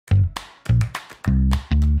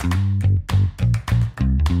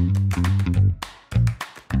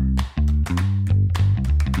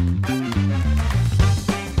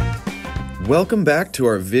Welcome back to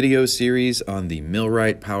our video series on the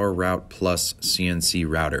MillRight Power Route Plus CNC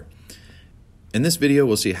router. In this video,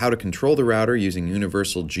 we'll see how to control the router using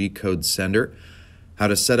Universal G-code sender, how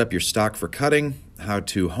to set up your stock for cutting, how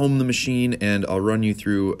to home the machine, and I'll run you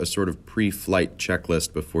through a sort of pre-flight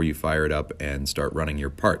checklist before you fire it up and start running your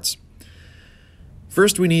parts.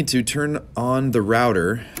 First, we need to turn on the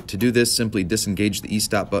router. To do this, simply disengage the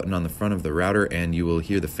e-stop button on the front of the router and you will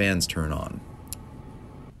hear the fans turn on.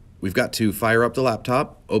 We've got to fire up the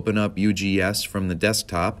laptop, open up UGS from the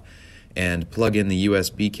desktop, and plug in the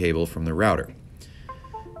USB cable from the router.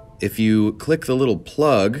 If you click the little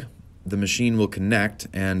plug, the machine will connect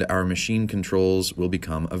and our machine controls will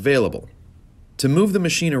become available. To move the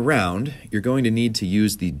machine around, you're going to need to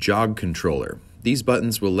use the jog controller. These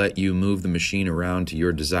buttons will let you move the machine around to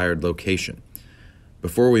your desired location.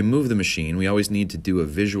 Before we move the machine, we always need to do a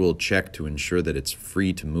visual check to ensure that it's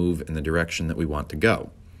free to move in the direction that we want to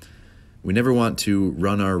go. We never want to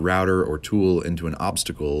run our router or tool into an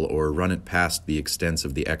obstacle or run it past the extents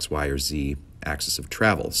of the X, Y, or Z axis of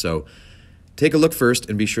travel. So take a look first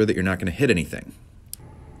and be sure that you're not going to hit anything.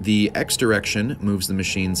 The X direction moves the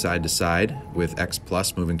machine side to side, with X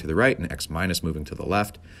plus moving to the right and X minus moving to the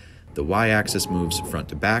left. The Y axis moves front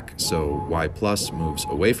to back, so Y plus moves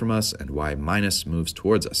away from us and Y minus moves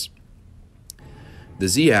towards us. The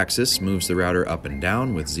Z axis moves the router up and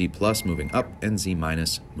down, with Z plus moving up and Z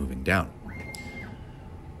minus moving down.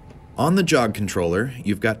 On the jog controller,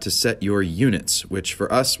 you've got to set your units, which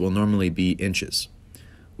for us will normally be inches.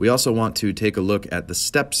 We also want to take a look at the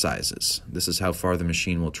step sizes. This is how far the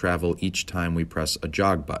machine will travel each time we press a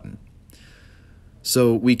jog button.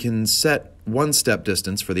 So we can set one step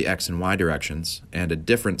distance for the X and Y directions and a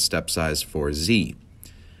different step size for Z.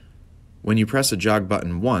 When you press a jog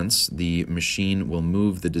button once, the machine will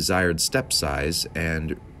move the desired step size,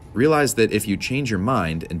 and realize that if you change your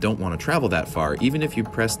mind and don't want to travel that far, even if you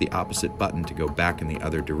press the opposite button to go back in the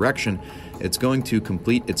other direction, it's going to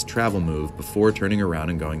complete its travel move before turning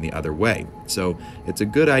around and going the other way. So it's a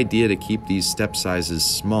good idea to keep these step sizes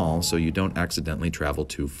small so you don't accidentally travel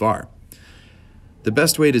too far. The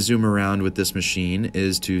best way to zoom around with this machine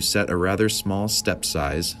is to set a rather small step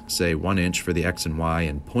size, say 1 inch for the X and Y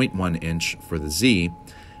and 0.1 inch for the Z,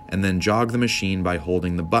 and then jog the machine by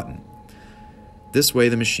holding the button. This way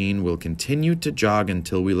the machine will continue to jog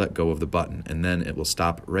until we let go of the button, and then it will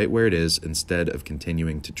stop right where it is instead of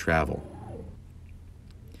continuing to travel.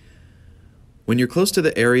 When you're close to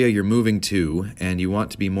the area you're moving to and you want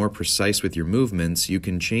to be more precise with your movements, you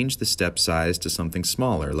can change the step size to something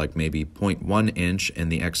smaller, like maybe 0.1 inch in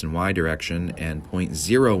the X and Y direction and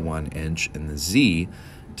 0.01 inch in the Z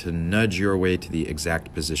to nudge your way to the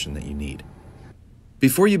exact position that you need.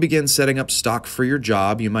 Before you begin setting up stock for your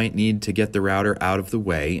job, you might need to get the router out of the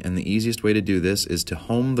way, and the easiest way to do this is to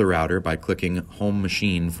home the router by clicking Home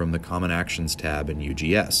Machine from the Common Actions tab in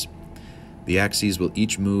UGS. The axes will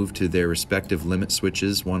each move to their respective limit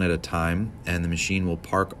switches one at a time, and the machine will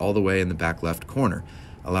park all the way in the back left corner,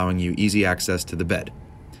 allowing you easy access to the bed.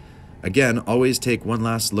 Again, always take one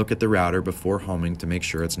last look at the router before homing to make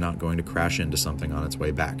sure it's not going to crash into something on its way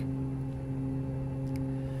back.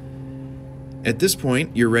 At this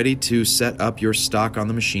point, you're ready to set up your stock on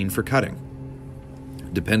the machine for cutting.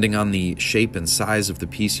 Depending on the shape and size of the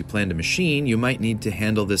piece you plan to machine, you might need to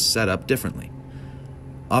handle this setup differently.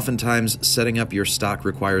 Oftentimes, setting up your stock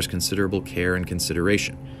requires considerable care and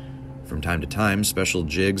consideration. From time to time, special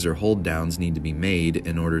jigs or hold downs need to be made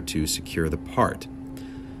in order to secure the part.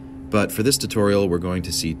 But for this tutorial, we're going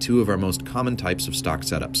to see two of our most common types of stock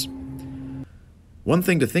setups. One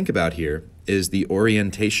thing to think about here is the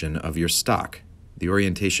orientation of your stock. The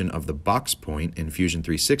orientation of the box point in Fusion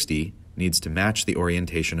 360 needs to match the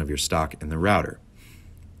orientation of your stock in the router.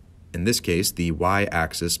 In this case, the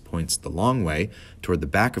Y-axis points the long way toward the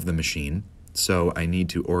back of the machine, so I need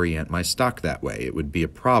to orient my stock that way. It would be a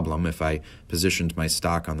problem if I positioned my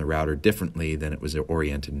stock on the router differently than it was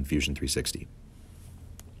oriented in Fusion 360.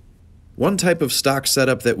 One type of stock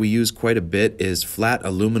setup that we use quite a bit is flat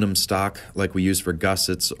aluminum stock like we use for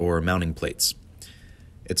gussets or mounting plates.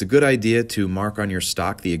 It's a good idea to mark on your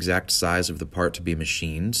stock the exact size of the part to be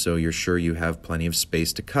machined so you're sure you have plenty of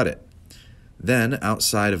space to cut it. Then,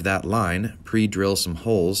 outside of that line, pre-drill some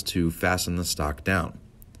holes to fasten the stock down.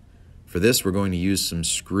 For this, we're going to use some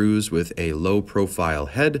screws with a low-profile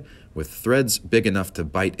head with threads big enough to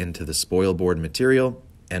bite into the spoil board material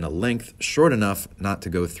and a length short enough not to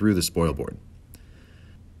go through the spoil board.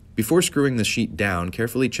 Before screwing the sheet down,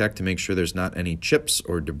 carefully check to make sure there's not any chips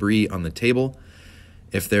or debris on the table.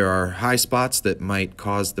 If there are high spots that might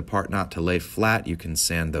cause the part not to lay flat, you can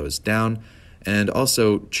sand those down. And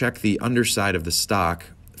also check the underside of the stock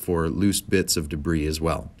for loose bits of debris as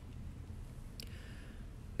well.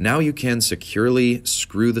 Now you can securely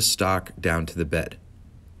screw the stock down to the bed.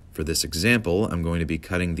 For this example, I'm going to be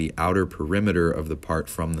cutting the outer perimeter of the part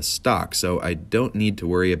from the stock, so I don't need to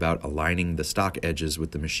worry about aligning the stock edges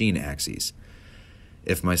with the machine axes.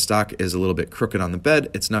 If my stock is a little bit crooked on the bed,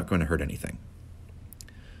 it's not going to hurt anything.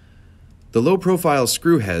 The low-profile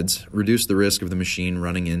screw heads reduce the risk of the machine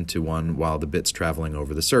running into one while the bit's traveling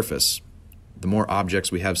over the surface. The more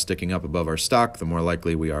objects we have sticking up above our stock, the more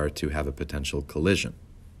likely we are to have a potential collision.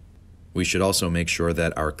 We should also make sure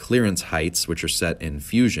that our clearance heights, which are set in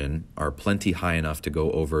Fusion, are plenty high enough to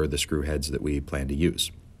go over the screw heads that we plan to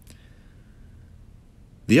use.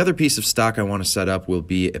 The other piece of stock I want to set up will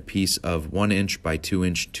be a piece of 1" by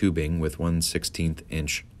 2" tubing with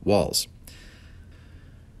 1/16" walls.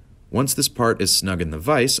 Once this part is snug in the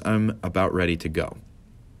vise, I'm about ready to go.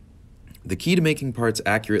 The key to making parts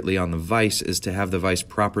accurately on the vise is to have the vise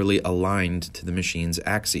properly aligned to the machine's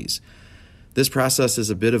axes. This process is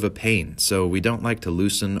a bit of a pain, so we don't like to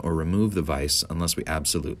loosen or remove the vise unless we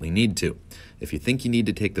absolutely need to. If you think you need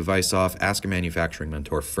to take the vise off, ask a manufacturing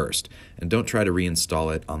mentor first, and don't try to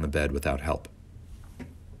reinstall it on the bed without help.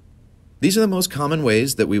 These are the most common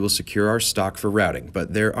ways that we will secure our stock for routing,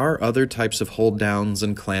 but there are other types of hold downs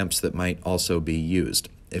and clamps that might also be used.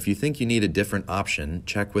 If you think you need a different option,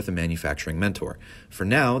 check with a manufacturing mentor. For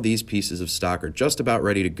now, these pieces of stock are just about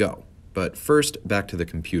ready to go, but first, back to the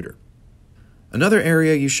computer. Another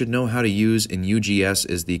area you should know how to use in UGS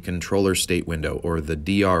is the controller state window, or the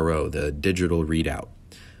DRO, the digital readout,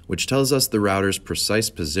 which tells us the router's precise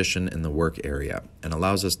position in the work area and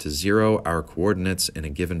allows us to zero our coordinates in a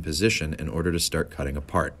given position in order to start cutting a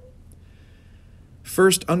part.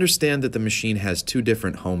 First, understand that the machine has two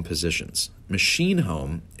different home positions. Machine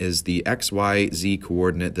home is the X, Y, Z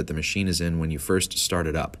coordinate that the machine is in when you first start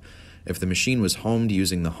it up. If the machine was homed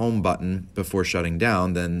using the home button before shutting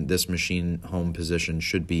down, then this machine home position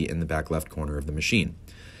should be in the back left corner of the machine.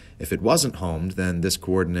 If it wasn't homed, then this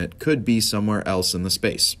coordinate could be somewhere else in the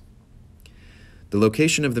space. The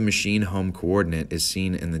location of the machine home coordinate is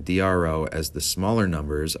seen in the DRO as the smaller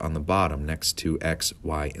numbers on the bottom next to X,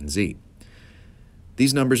 Y, and Z.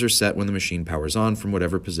 These numbers are set when the machine powers on from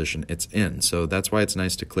whatever position it's in, so that's why it's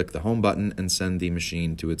nice to click the home button and send the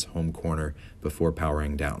machine to its home corner before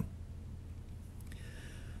powering down.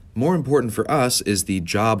 More important for us is the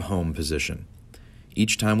job home position.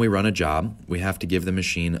 Each time we run a job, we have to give the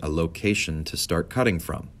machine a location to start cutting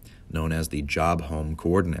from, known as the job home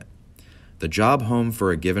coordinate. The job home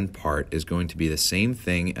for a given part is going to be the same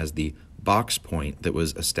thing as the box point that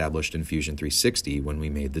was established in Fusion 360 when we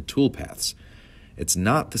made the toolpaths. It's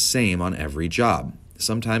not the same on every job.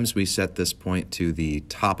 Sometimes we set this point to the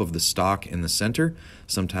top of the stock in the center.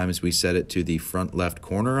 Sometimes we set it to the front left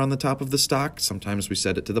corner on the top of the stock. Sometimes we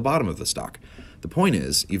set it to the bottom of the stock. The point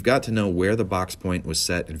is, you've got to know where the box point was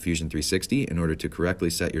set in Fusion 360 in order to correctly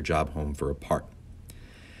set your job home for a part.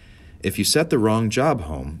 If you set the wrong job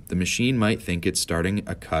home, the machine might think it's starting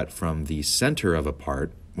a cut from the center of a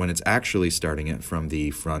part when it's actually starting it from the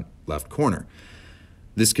front left corner.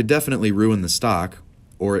 This could definitely ruin the stock,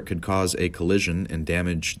 or it could cause a collision and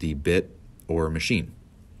damage the bit or machine.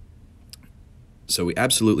 So we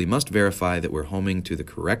absolutely must verify that we're homing to the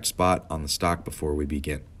correct spot on the stock before we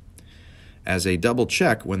begin. As a double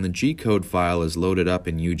check, when the G-code file is loaded up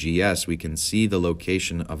in UGS, we can see the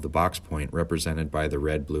location of the box point represented by the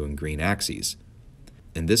red, blue, and green axes.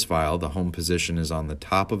 In this file, the home position is on the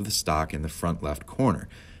top of the stock in the front left corner,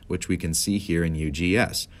 which we can see here in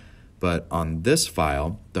UGS. But on this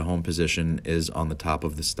file, the home position is on the top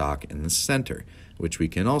of the stock in the center, which we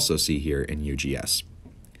can also see here in UGS.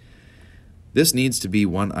 This needs to be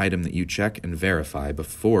one item that you check and verify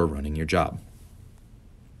before running your job.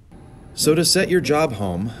 So to set your job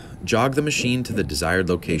home, jog the machine to the desired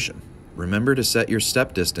location. Remember to set your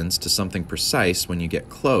step distance to something precise when you get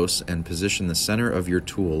close and position the center of your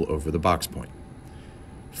tool over the box point.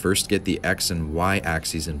 First, get the X and Y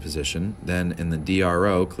axes in position, then in the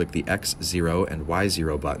DRO, click the X0 and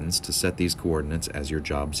Y0 buttons to set these coordinates as your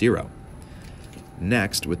job 0.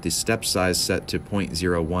 Next, with the step size set to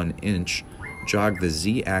 0.01 inch, jog the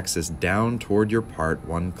Z axis down toward your part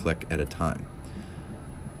one click at a time.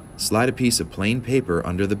 Slide a piece of plain paper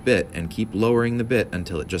under the bit and keep lowering the bit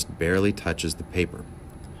until it just barely touches the paper.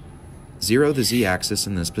 Zero the Z axis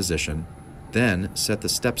in this position, then set the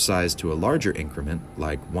step size to a larger increment,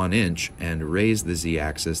 like 1 inch, and raise the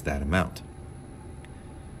Z-axis that amount.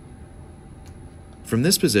 From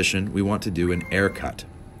this position, we want to do an air cut.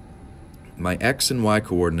 My X and Y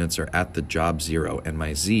coordinates are at the job 0, and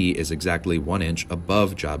my Z is exactly 1 inch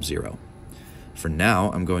above job 0. For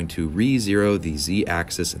now, I'm going to re-zero the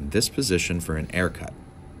Z-axis in this position for an air cut.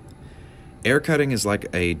 Air cutting is like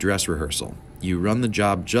a dress rehearsal. You run the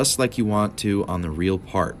job just like you want to on the real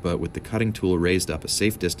part, but with the cutting tool raised up a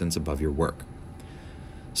safe distance above your work.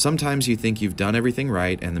 Sometimes you think you've done everything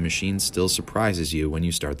right and the machine still surprises you when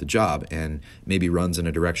you start the job and maybe runs in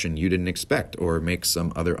a direction you didn't expect or makes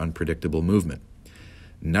some other unpredictable movement.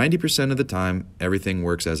 90% of the time, everything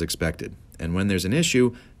works as expected. And when there's an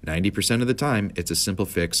issue, 90% of the time, it's a simple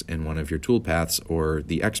fix in one of your toolpaths or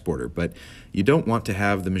the exporter. But you don't want to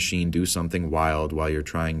have the machine do something wild while you're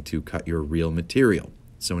trying to cut your real material.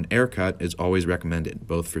 So an air cut is always recommended,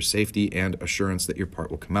 both for safety and assurance that your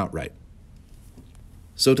part will come out right.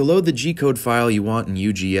 So to load the G-code file you want in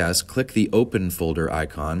UGS, click the Open folder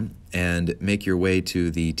icon and make your way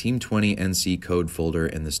to the Team 20 NC code folder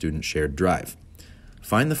in the student shared drive.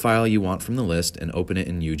 Find the file you want from the list and open it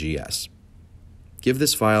in UGS. Give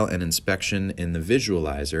this file an inspection in the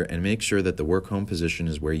visualizer and make sure that the work home position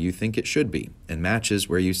is where you think it should be and matches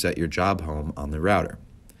where you set your job home on the router.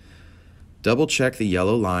 Double check the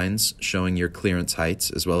yellow lines showing your clearance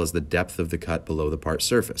heights as well as the depth of the cut below the part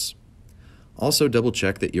surface. Also double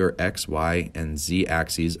check that your X, Y, and Z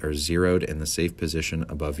axes are zeroed in the safe position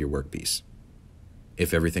above your workpiece.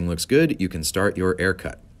 If everything looks good, you can start your air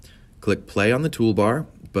cut. Click play on the toolbar,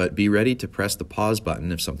 but be ready to press the pause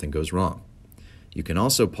button if something goes wrong. You can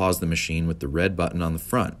also pause the machine with the red button on the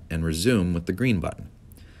front and resume with the green button.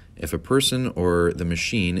 If a person or the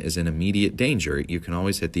machine is in immediate danger, you can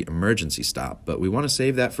always hit the emergency stop, but we want to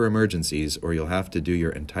save that for emergencies or you'll have to do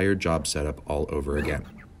your entire job setup all over again.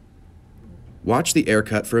 Watch the air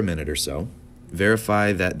cut for a minute or so.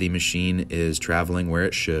 Verify that the machine is traveling where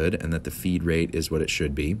it should and that the feed rate is what it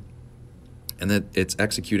should be, and that it's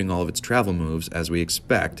executing all of its travel moves as we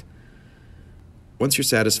expect. Once you're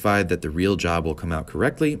satisfied that the real job will come out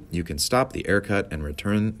correctly, you can stop the air cut and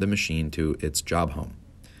return the machine to its job home.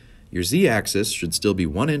 Your Z-axis should still be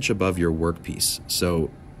 1 inch above your workpiece,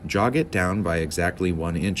 so jog it down by exactly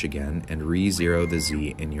 1 inch again and re-zero the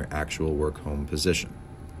Z in your actual work home position.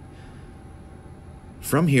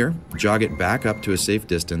 From here, jog it back up to a safe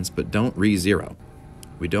distance, but don't re-zero.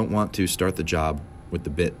 We don't want to start the job with the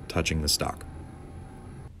bit touching the stock.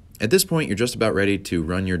 At this point, you're just about ready to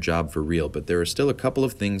run your job for real, but there are still a couple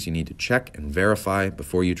of things you need to check and verify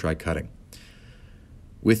before you try cutting.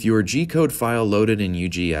 With your G-code file loaded in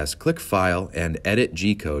UGS, click File and Edit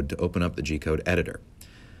G-code to open up the G-code editor.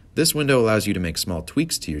 This window allows you to make small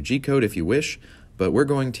tweaks to your G-code if you wish, but we're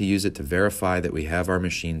going to use it to verify that we have our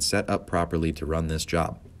machine set up properly to run this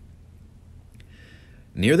job.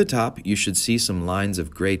 Near the top, you should see some lines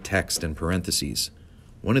of gray text in parentheses.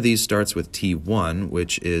 One of these starts with T1,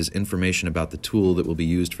 which is information about the tool that will be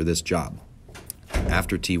used for this job.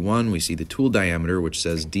 After T1, we see the tool diameter, which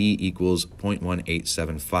says D equals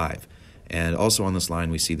 0.1875. And also on this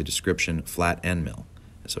line, we see the description flat end mill.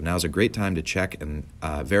 So now's a great time to check and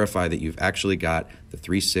verify that you've actually got the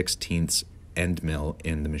 3/16 end mill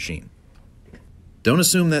in the machine. Don't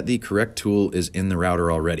assume that the correct tool is in the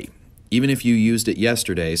router already. Even if you used it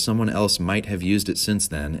yesterday, someone else might have used it since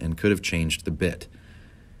then and could have changed the bit.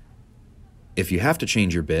 If you have to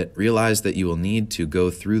change your bit, realize that you will need to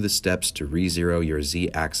go through the steps to re-zero your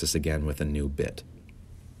Z-axis again with a new bit.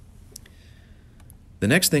 The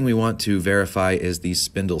next thing we want to verify is the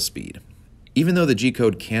spindle speed. Even though the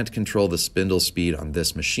G-code can't control the spindle speed on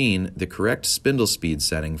this machine, the correct spindle speed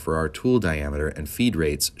setting for our tool diameter and feed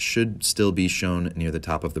rates should still be shown near the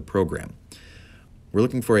top of the program. We're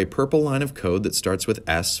looking for a purple line of code that starts with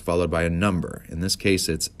S followed by a number. In this case,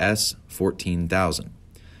 it's S14000.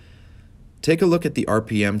 Take a look at the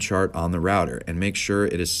RPM chart on the router and make sure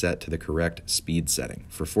it is set to the correct speed setting.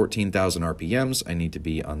 For 14,000 RPMs, I need to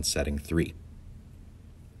be on setting 3.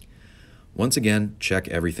 Once again, check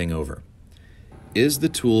everything over. Is the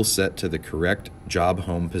tool set to the correct job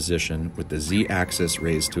home position with the Z-axis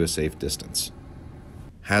raised to a safe distance?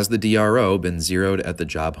 Has the DRO been zeroed at the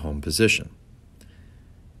job home position?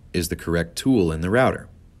 Is the correct tool in the router?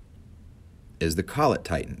 Is the collet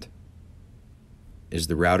tightened? Is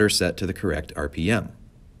the router set to the correct RPM?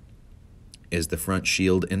 Is the front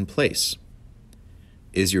shield in place?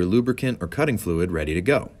 Is your lubricant or cutting fluid ready to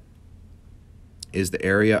go? Is the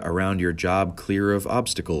area around your job clear of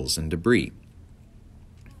obstacles and debris?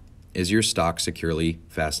 Is your stock securely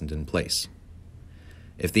fastened in place?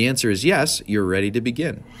 If the answer is yes, you're ready to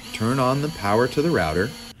begin. Turn on the power to the router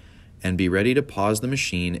and be ready to pause the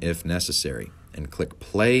machine if necessary, and click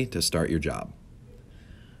play to start your job.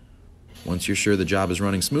 Once you're sure the job is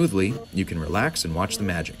running smoothly, you can relax and watch the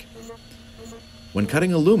magic. When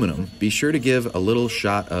cutting aluminum, be sure to give a little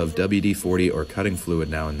shot of WD-40 or cutting fluid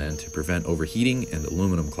now and then to prevent overheating and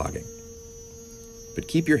aluminum clogging. But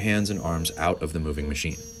keep your hands and arms out of the moving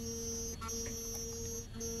machine.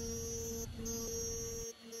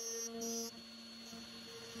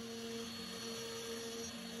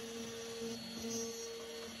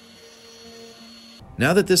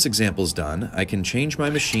 Now that this example's done, I can change my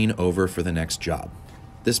machine over for the next job.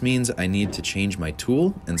 This means I need to change my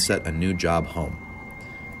tool and set a new job home.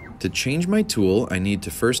 To change my tool, I need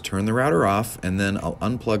to first turn the router off, and then I'll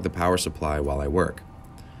unplug the power supply while I work.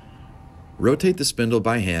 Rotate the spindle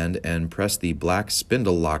by hand and press the black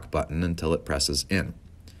spindle lock button until it presses in.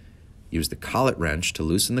 Use the collet wrench to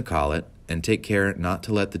loosen the collet, and take care not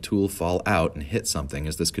to let the tool fall out and hit something,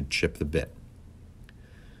 as this could chip the bit.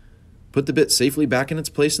 Put the bit safely back in its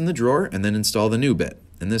place in the drawer and then install the new bit.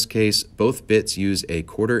 In this case, both bits use a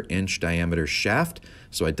 1/4 inch diameter shaft,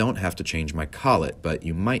 so I don't have to change my collet, but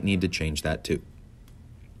you might need to change that too.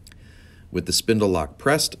 With the spindle lock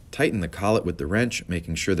pressed, tighten the collet with the wrench,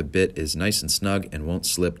 making sure the bit is nice and snug and won't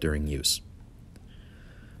slip during use.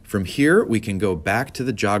 From here, we can go back to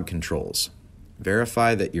the jog controls.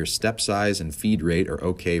 Verify that your step size and feed rate are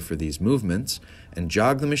okay for these movements, and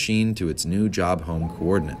jog the machine to its new job home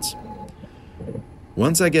coordinates.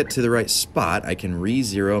 Once I get to the right spot, I can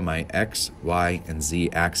re-zero my X, Y, and Z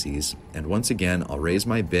axes, and once again, I'll raise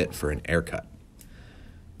my bit for an air cut.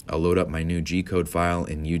 I'll load up my new G-code file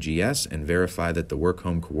in UGS and verify that the work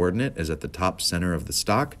home coordinate is at the top center of the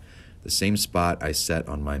stock, the same spot I set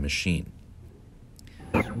on my machine.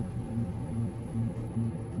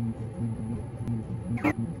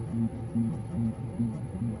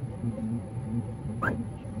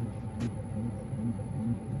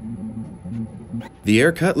 The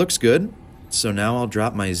air cut looks good, so now I'll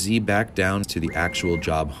drop my Z back down to the actual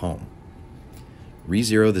job home.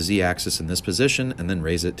 Re-zero the Z axis in this position and then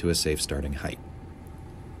raise it to a safe starting height.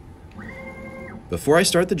 Before I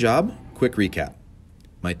start the job, quick recap.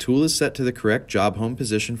 My tool is set to the correct job home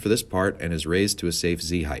position for this part and is raised to a safe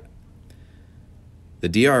Z height. The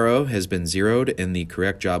DRO has been zeroed in the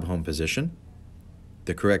correct job home position.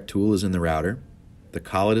 The correct tool is in the router. The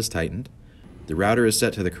collet is tightened. The router is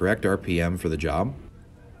set to the correct RPM for the job.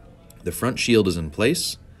 The front shield is in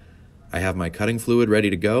place. I have my cutting fluid ready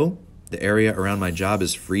to go. The area around my job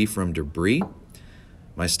is free from debris.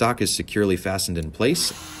 My stock is securely fastened in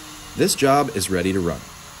place. This job is ready to run.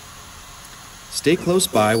 Stay close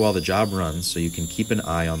by while the job runs so you can keep an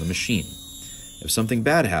eye on the machine. If something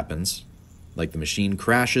bad happens, like the machine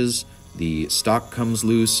crashes, the stock comes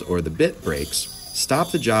loose, or the bit breaks,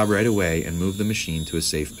 stop the job right away and move the machine to a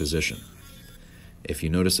safe position. If you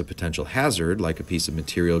notice a potential hazard, like a piece of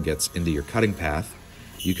material gets into your cutting path,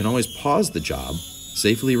 you can always pause the job,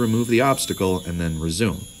 safely remove the obstacle, and then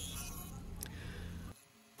resume.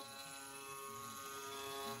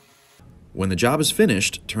 When the job is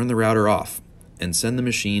finished, turn the router off and send the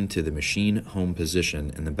machine to the machine home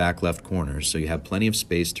position in the back left corner so you have plenty of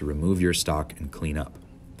space to remove your stock and clean up.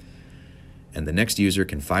 And the next user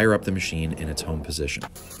can fire up the machine in its home position.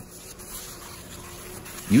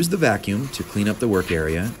 Use the vacuum to clean up the work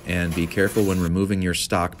area, and be careful when removing your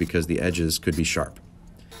stock because the edges could be sharp.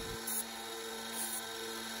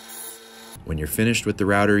 When you're finished with the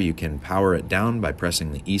router, you can power it down by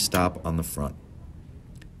pressing the E-stop on the front.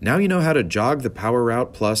 Now you know how to jog the Power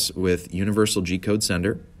Route Plus with Universal G-code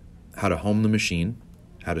sender, how to home the machine,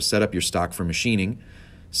 how to set up your stock for machining,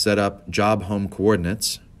 set up job home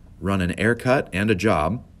coordinates, run an air cut and a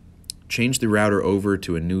job, change the router over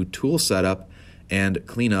to a new tool setup, and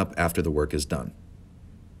clean up after the work is done.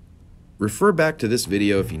 Refer back to this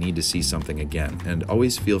video if you need to see something again, and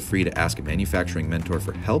always feel free to ask a manufacturing mentor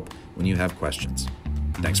for help when you have questions.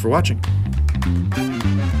 Thanks for watching.